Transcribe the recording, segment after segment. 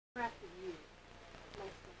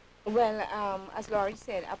Well, as Laurie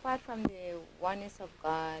said, apart from the oneness of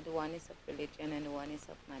God, the oneness of religion, and the oneness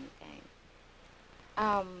of mankind,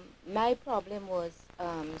 my problem was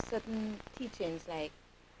certain teachings like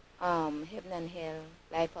heaven and hell,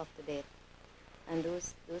 life after death, and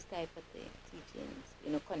those type of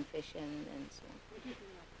teachings, confession and so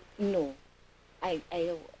on. No, I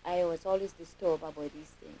was always disturbed about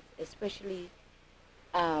these things, especially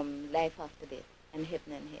life after death and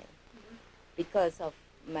heaven and hell, because of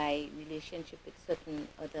my relationship with certain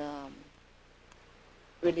other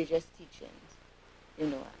religious teachings. You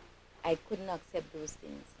know, I couldn't accept those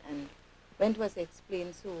things, and when it was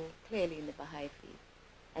explained so clearly in the Baha'i Faith,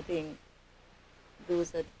 I think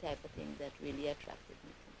those are the type of things that really attracted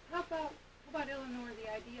me. How about Elinor,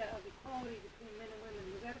 the idea of equality between men and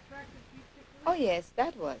women? Was that attractive to you particularly? Oh yes,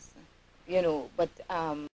 that was, but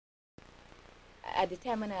at the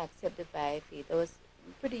time when I accepted Baha'i Faith, I was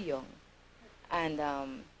pretty young, and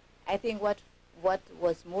I think what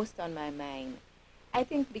was most on my mind, I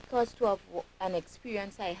think because of an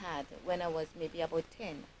experience I had when I was maybe about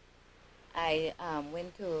 10, I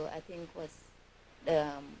went to, I think was the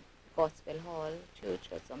Gospel Hall Church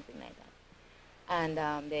or something like that,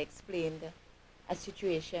 and they explained a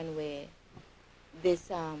situation where this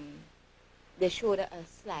they showed a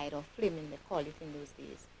slide or film, they call it in those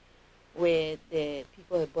days, where the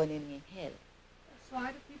people were burning in hell. A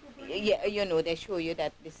slide of people burning? Yeah, they show you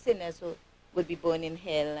that the sinners would be burned in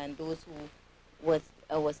hell, and those who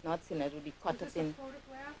was not sinners would be caught up in a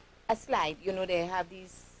photograph? a slide. They have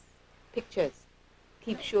these pictures,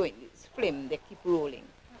 keep showing this film, they keep rolling.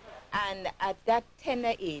 And at that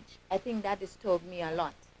tender age, I think that disturbed me a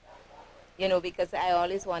lot, because I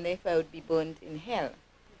always wonder if I would be burned in hell.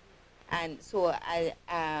 And so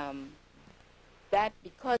that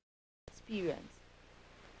because of experience,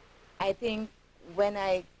 I think when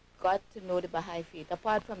I got to know the Baha'i Faith,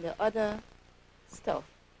 apart from the other stuff,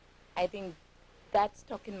 I think that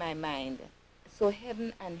stuck in my mind. So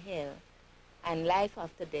heaven and hell and life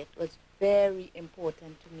after death was very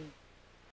important to me.